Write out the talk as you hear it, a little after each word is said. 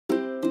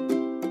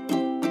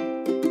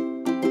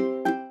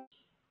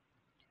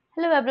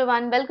Hello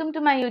everyone, welcome to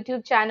my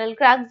YouTube channel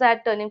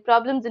XAT Turning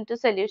Problems into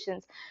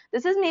Solutions.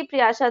 This is me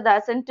Priyasha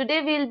Das and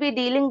today we'll be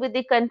dealing with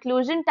the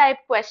conclusion type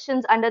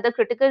questions under the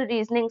critical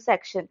reasoning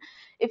section.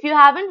 If you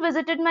haven't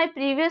visited my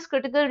previous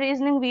critical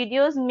reasoning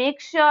videos, make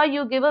sure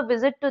you give a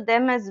visit to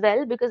them as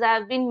well because I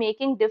have been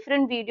making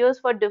different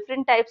videos for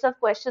different types of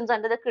questions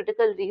under the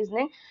critical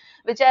reasoning,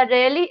 which are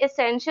really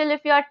essential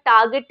if you are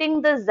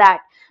targeting the XAT,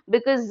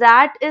 because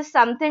that is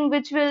something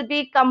which will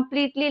be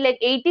completely like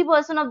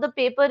 80% of the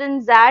paper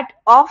in XAT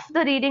of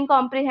the reading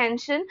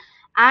comprehension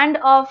and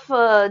of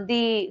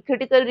the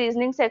critical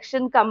reasoning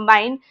section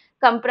combined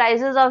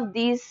comprises of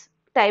these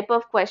type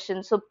of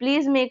questions. So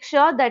please make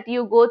sure that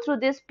you go through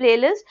this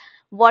playlist.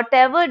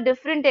 Whatever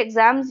different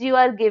exams you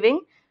are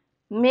giving,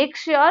 make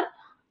sure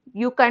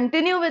you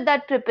continue with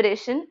that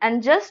preparation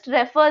and just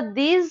refer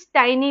these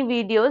tiny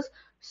videos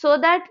so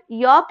that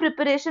your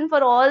preparation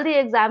for all the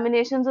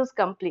examinations is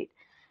complete.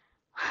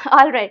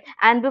 All right,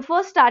 and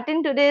before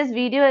starting today's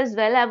video as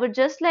well, I would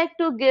just like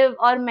to give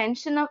or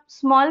mention a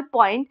small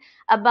point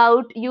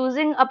about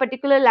using a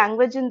particular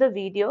language in the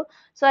video.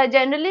 So I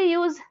generally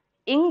use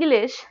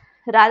English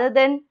rather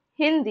than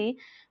Hindi,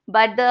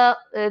 but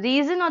the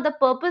reason or the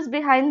purpose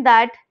behind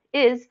that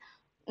is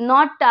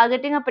not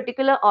targeting a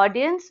particular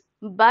audience,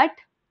 but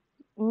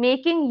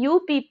making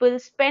you people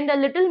spend a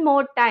little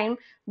more time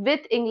with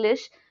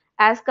English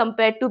as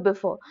compared to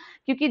before.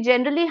 क्योंकि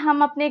generally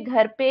हम अपने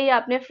घर पे या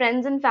अपने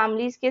friends and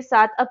families के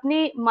साथ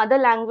अपनी मदर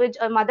लैंग्वेज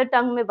और मदर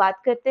टंग में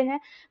बात करते हैं,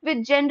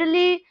 which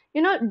generally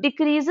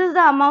decreases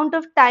the amount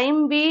of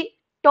time we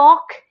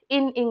talk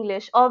in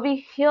English or we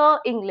hear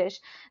English.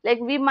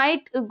 Like we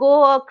might go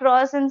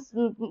across and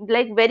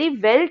like very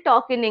well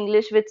talk in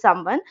English with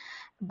someone,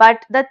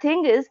 but the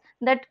thing is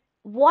that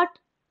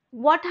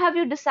what have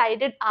you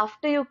decided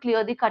after you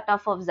clear the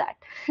cutoff of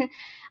XAT?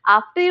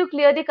 After you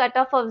clear the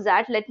cutoff of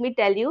XAT, let me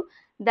tell you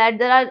that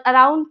there are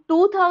around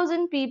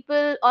 2000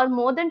 people or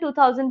more than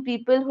 2000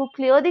 people who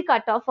clear the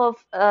cutoff of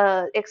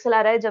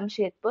XLRI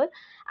Jamshedpur,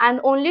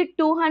 and only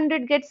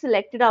 200 get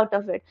selected out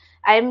of it.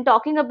 I am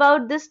talking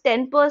about this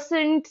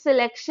 10%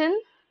 selection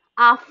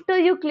after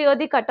you clear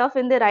the cutoff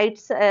in the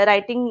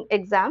writing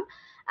exam,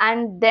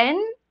 and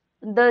then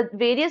the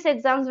various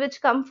exams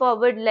which come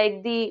forward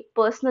like the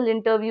personal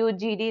interview,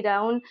 GD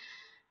round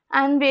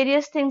and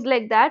various things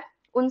like that,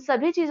 उन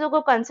सभी चीजों को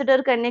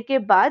consider करने के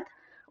बाद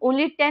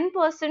only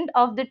 10%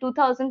 of the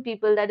 2000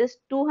 people, that is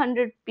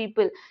 200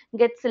 people,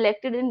 get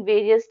selected in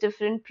various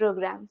different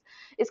programs.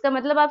 इसका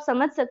मतलब आप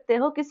समझ सकते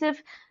हो कि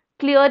सिर्फ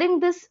clearing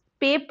this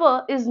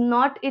paper is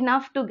not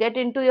enough to get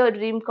into your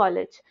dream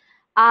college.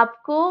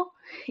 आपको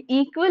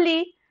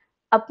equally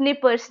अपनी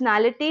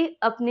पर्सनालिटी,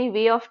 अपनी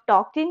वे ऑफ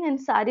टॉकिंग इन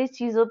सारी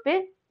चीजों पे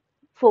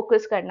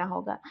फोकस करना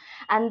होगा.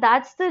 And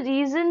that's the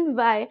reason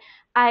why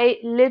I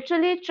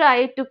literally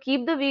try to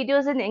keep the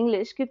videos in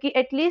English, क्योंकि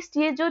at least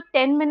ये जो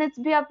 10 मिनट्स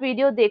भी आप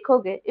वीडियो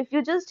देखोगे, if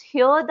you just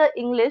here the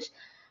English,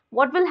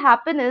 what will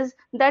happen is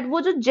that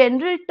वो जो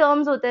जनरल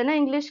टर्म्स होते हैं ना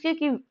इंग्लिश के,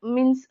 कि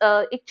मीन्स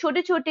एक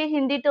छोटे छोटे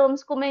हिंदी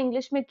टर्म्स को मैं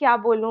इंग्लिश में क्या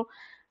बोलूं,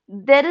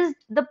 there is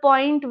the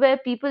point where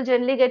people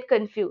generally get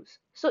confused.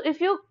 So if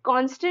you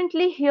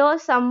constantly hear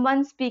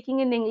someone speaking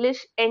in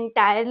English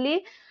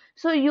entirely,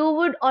 so you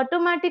would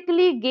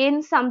automatically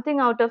gain something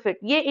out of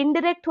it. ये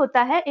indirect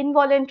होता है,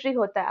 involuntary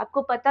होता है,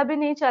 आपको पता भी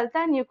नहीं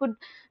चलता, and you could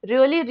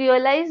really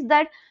realize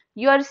that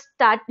you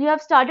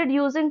have started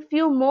using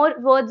few more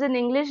words in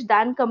English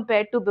than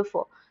compared to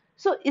before.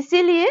 So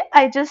इसीलिए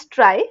I just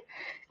try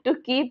to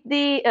keep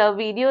the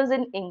videos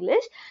in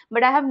English,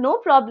 but I have no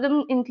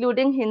problem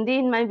including Hindi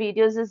in my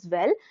videos as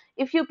well.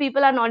 If you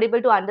people are not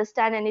able to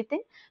understand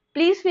anything,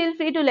 please feel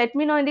free to let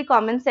me know in the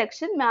comment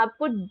section. मैं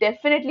आपको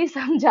definitely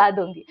समझा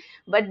दूंगी.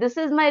 But this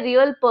is my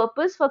real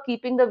purpose for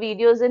keeping the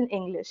videos in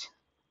English.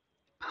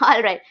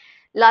 All right,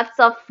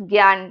 lots of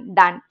gyan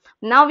done.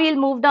 Now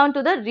we'll move down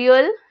to the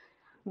real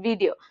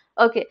video.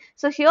 Okay,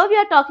 so here we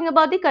are talking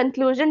about the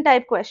conclusion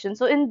type question.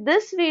 So in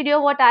this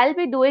video, what I'll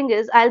be doing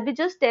is I'll be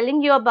just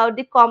telling you about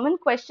the common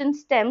question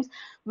stems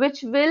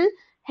which will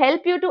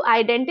help you to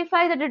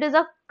identify that it is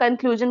a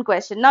conclusion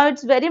question. Now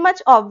it's very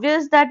much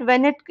obvious that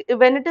when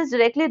it is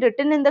directly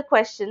written in the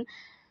question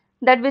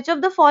that which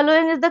of the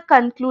following is the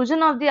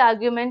conclusion of the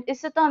argument,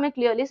 इससे तो हमें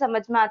clearly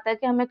समझ में आता है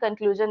कि हमें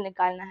conclusion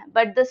निकालना है.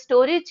 But the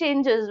story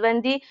changes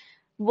when the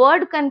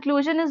word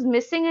conclusion is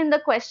missing in the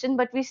question,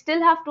 but we still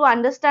have to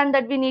understand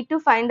that we need to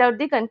find out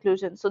the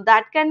conclusion. So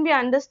that can be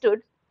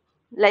understood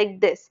like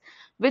this.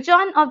 Which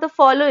one of the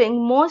following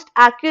most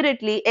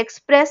accurately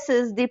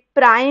expresses the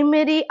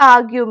primary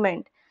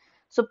argument?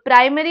 So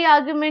primary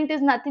argument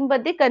is nothing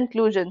but the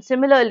conclusion.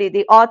 Similarly,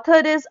 the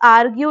author is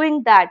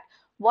arguing that.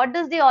 What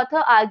does the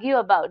author argue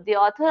about? The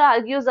author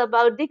argues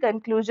about the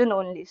conclusion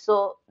only.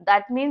 So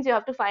that means you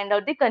have to find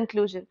out the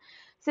conclusion.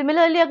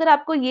 Similarly, अगर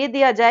आपको ये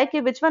दिया जाए कि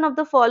which one of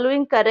the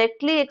following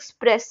correctly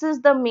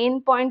expresses the main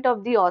point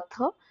of the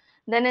author,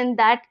 then in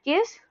that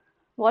case,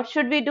 what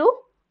should we do?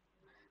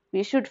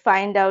 We should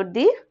find out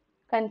the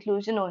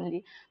conclusion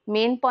only.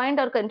 Main point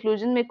और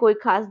conclusion में कोई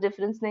खास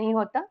difference नहीं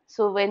होता.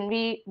 So when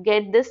we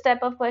get this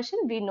type of question,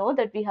 we know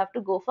that we have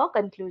to go for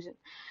conclusion.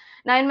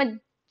 Now, in my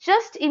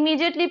just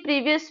immediately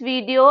previous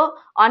video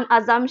on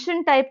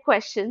assumption type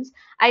questions,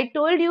 I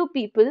told you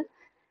people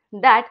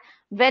that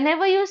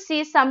whenever you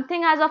see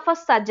something as of a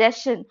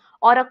suggestion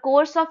or a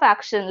course of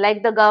action,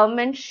 like the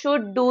government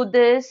should do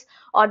this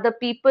or the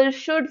people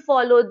should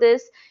follow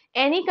this,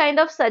 any kind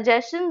of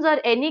suggestions or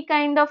any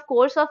kind of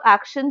course of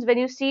actions, when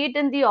you see it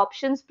in the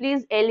options,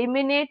 please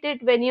eliminate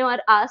it when you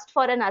are asked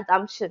for an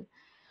assumption.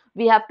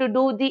 We have to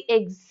do the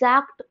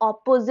exact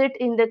opposite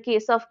in the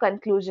case of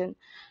conclusion.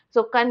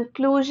 So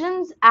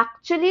conclusions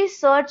actually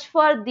search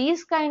for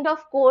these kind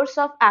of course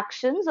of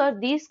actions or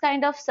these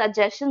kind of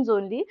suggestions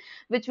only,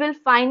 which will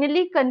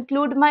finally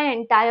conclude my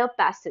entire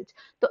passage.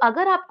 तो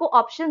अगर आपको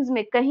options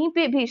में कहीं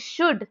पे भी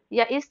should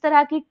या इस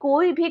तरह की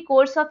कोई भी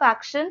course of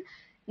action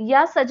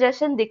या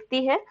suggestion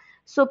दिखती है,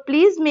 so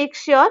please make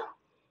sure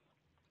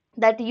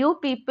that you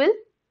people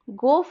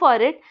go for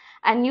it,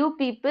 and you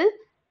people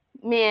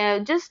may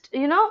just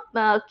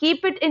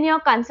keep it in your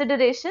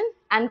consideration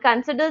and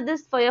consider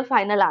this for your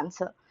final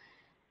answer.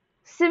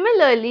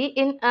 Similarly,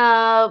 in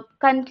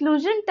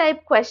conclusion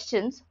type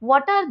questions,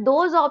 what are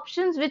those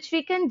options which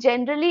we can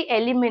generally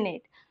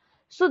eliminate?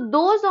 So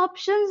those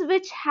options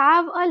which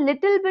have a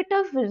little bit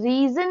of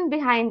reason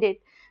behind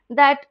it,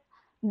 that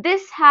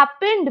this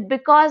happened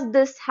because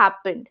this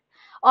happened,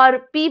 or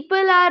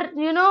people are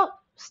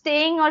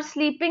staying or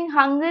sleeping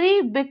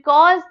hungry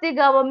because the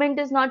government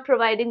is not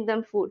providing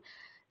them food.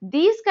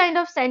 These kind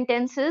of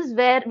sentences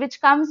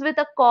which comes with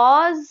a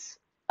cause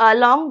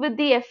along with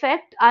the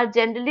effect are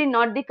generally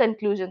not the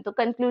conclusion. तो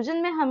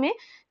conclusion में हमें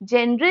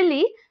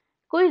generally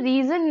कोई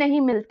reason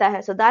नहीं मिलता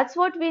है. So that's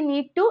what we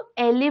need to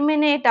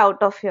eliminate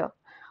out of here.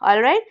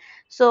 All right.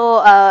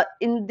 So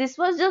this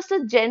was just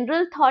a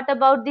general thought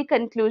about the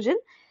conclusion.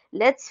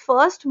 Let's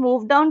first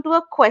move down to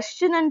a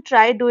question and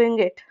try doing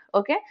it.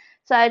 Okay.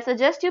 So I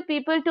suggest you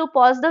people to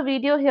pause the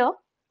video here.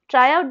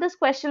 Try out this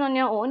question on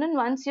your own, and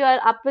once you are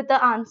up with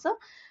the answer,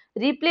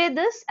 replay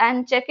this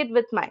and check it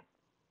with mine.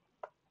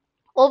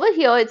 Over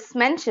here it's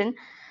mentioned,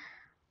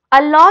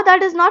 a law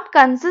that is not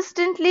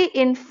consistently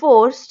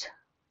enforced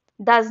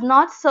does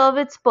not serve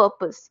its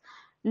purpose.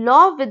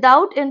 Law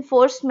without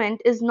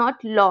enforcement is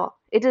not law.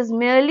 It is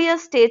merely a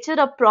stature,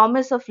 a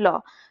promise of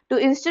law. To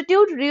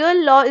institute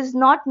real law is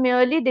not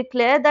merely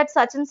declare that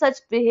such and such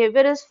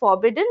behavior is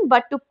forbidden,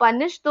 but to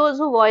punish those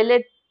who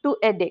violate to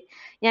edict.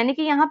 यानी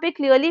कि यहाँ पे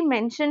clearly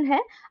mention है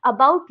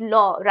about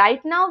law.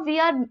 Right now we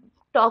are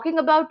talking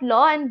about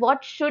law and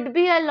what should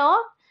be a law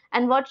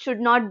and what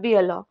should not be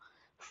a law.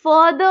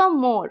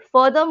 Furthermore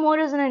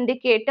is an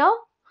indicator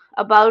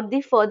about the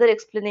further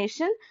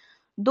explanation.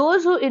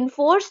 Those who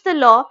enforce the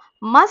law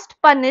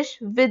must punish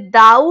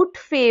without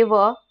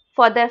favor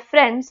for their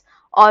friends,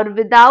 or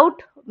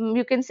without,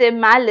 you can say,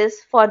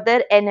 malice for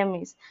their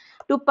enemies.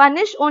 To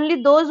punish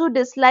only those who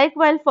dislike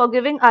while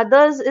forgiving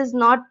others is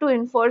not to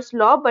enforce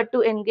law, but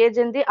to engage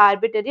in the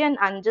arbitrary and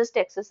unjust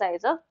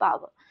exercise of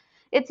power.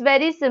 It's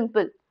very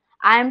simple.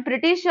 I am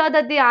pretty sure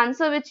that the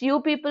answer which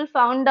you people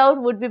found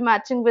out would be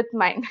matching with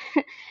mine.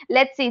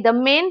 Let's see. The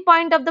main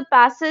point of the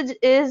passage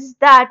is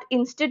that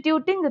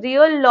instituting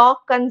real law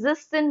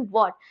consists in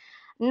what?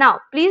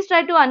 Now, please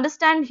try to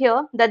understand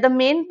here that the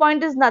main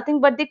point is nothing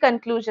but the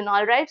conclusion.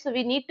 All right. So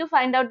we need to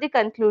find out the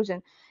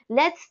conclusion.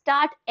 Let's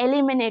start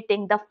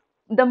eliminating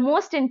the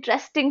most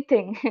interesting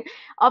thing.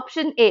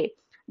 Option A,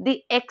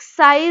 the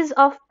exercise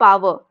of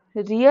power.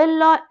 Real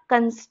law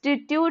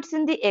constitutes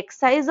in the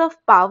exercise of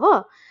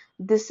power.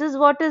 This is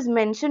what is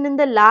mentioned in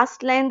the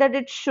last line, that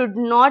it should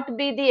not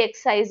be the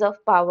exercise of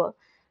power.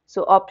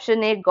 So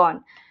option A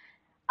gone.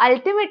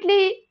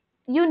 Ultimately,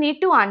 you need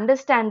to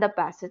understand the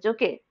passage.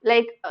 Okay,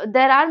 like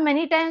there are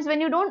many times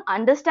when you don't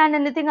understand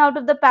anything out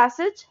of the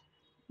passage,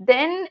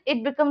 then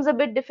it becomes a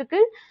bit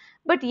difficult.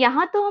 But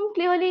यहाँ तो हम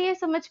clearly ये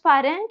समझ पा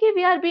रहे हैं कि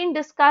we are being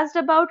discussed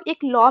about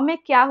एक लॉ में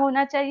क्या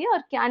होना चाहिए और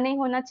क्या नहीं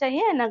होना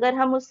चाहिए, एंड अगर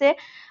हम उसे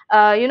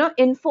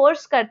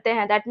इन्फोर्स करते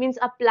हैं, दैट मीन्स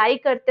अप्लाई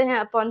करते हैं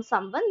upon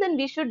someone, then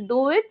we should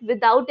do it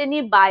without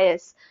any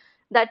bias.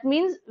 That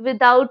means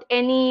without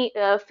any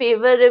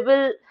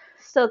favourable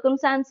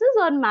circumstances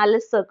or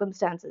malice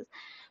circumstances.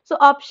 So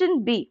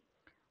option B,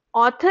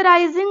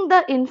 authorising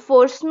the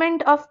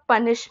enforcement of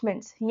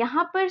punishments.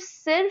 यहाँ पर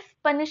सिर्फ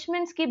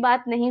punishments की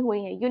बात नहीं हुई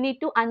है. You need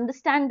to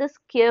understand this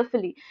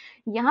carefully.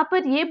 यहाँ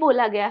पर ये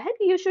बोला गया है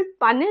कि you should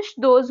punish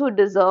those who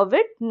deserve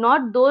it,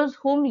 not those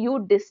whom you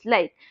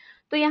dislike.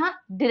 तो यहाँ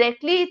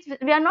directly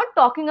we are not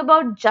talking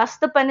about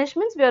just the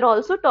punishments, we are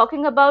also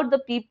talking about the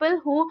people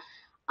who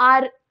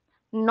are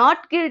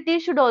not guilty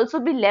should also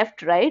be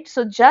left, right?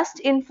 So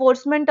just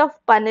enforcement of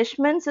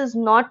punishments is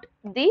not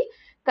the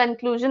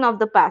conclusion of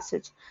the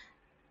passage.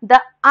 The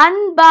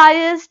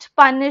unbiased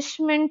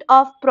punishment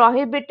of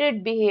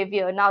prohibited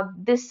behavior. Now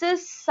this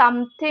is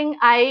something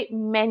I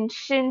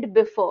mentioned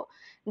before,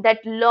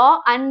 that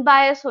law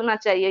unbiased होना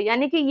चाहिए.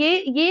 यानी कि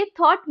ये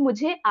thought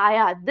मुझे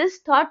आया, this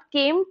thought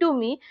came to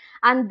me,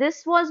 and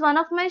this was one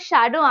of my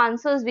shadow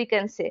answers, we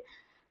can say.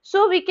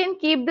 So we can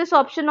keep this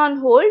option on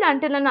hold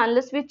until and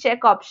unless we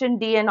check option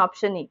D and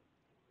option E.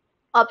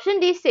 Option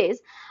D says,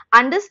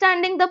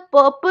 understanding the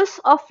purpose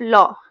of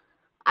law.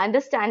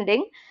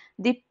 understanding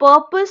the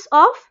purpose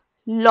of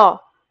law.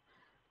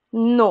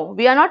 No,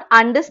 we are not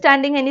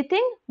understanding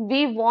anything.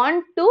 We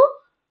want to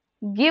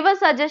give a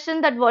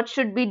suggestion that what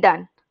should be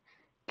done.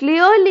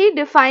 Clearly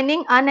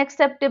defining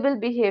unacceptable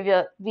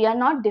behavior. We are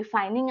not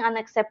defining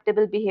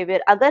unacceptable behavior.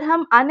 अगर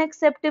हम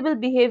unacceptable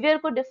behavior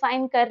को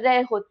define कर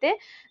रहे होते,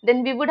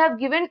 then we would have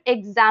given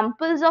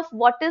examples of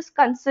what is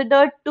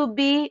considered to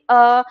be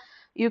a,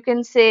 you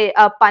can say,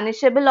 a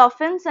punishable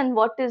offense and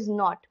what is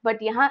not. But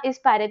यहाँ इस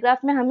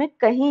paragraph में हमें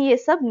कहीं ये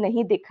सब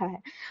नहीं दिखा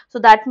है. So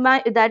that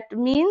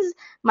means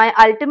my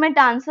ultimate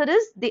answer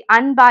is the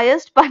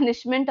unbiased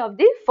punishment of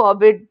the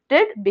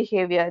forbidden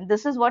behavior.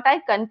 This is what I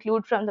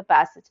conclude from the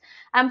passage.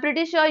 I'm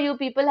pretty sure you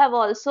people have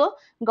also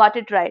got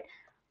it right.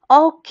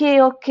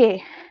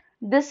 Okay.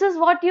 This is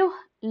what you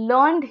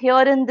learned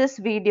here in this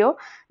video,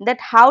 that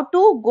how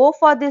to go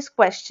for this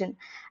question.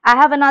 I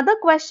have another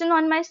question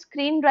on my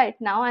screen right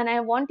now, and I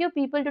want you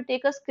people to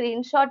take a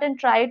screenshot and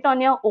try it on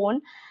your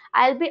own.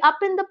 I'll be up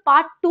in the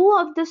part 2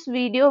 of this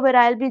video where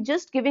I'll be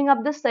just giving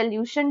up the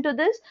solution to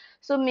this.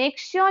 So make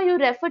sure you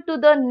refer to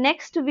the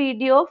next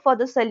video for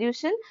the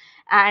solution.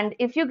 And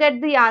if you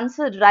get the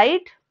answer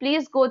right,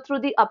 please go through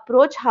the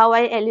approach how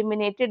I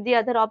eliminated the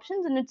other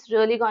options, and it's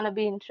really going to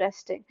be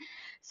interesting.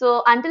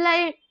 So until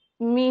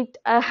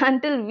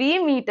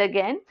we meet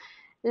again,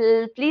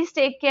 please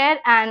take care,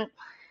 and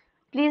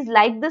please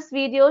like this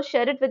video,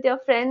 share it with your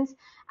friends,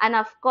 and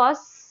of course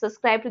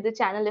subscribe to the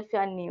channel if you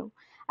are new.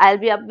 I'll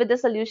be up with the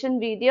solution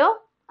video.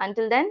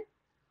 Until then,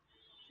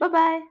 bye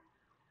bye.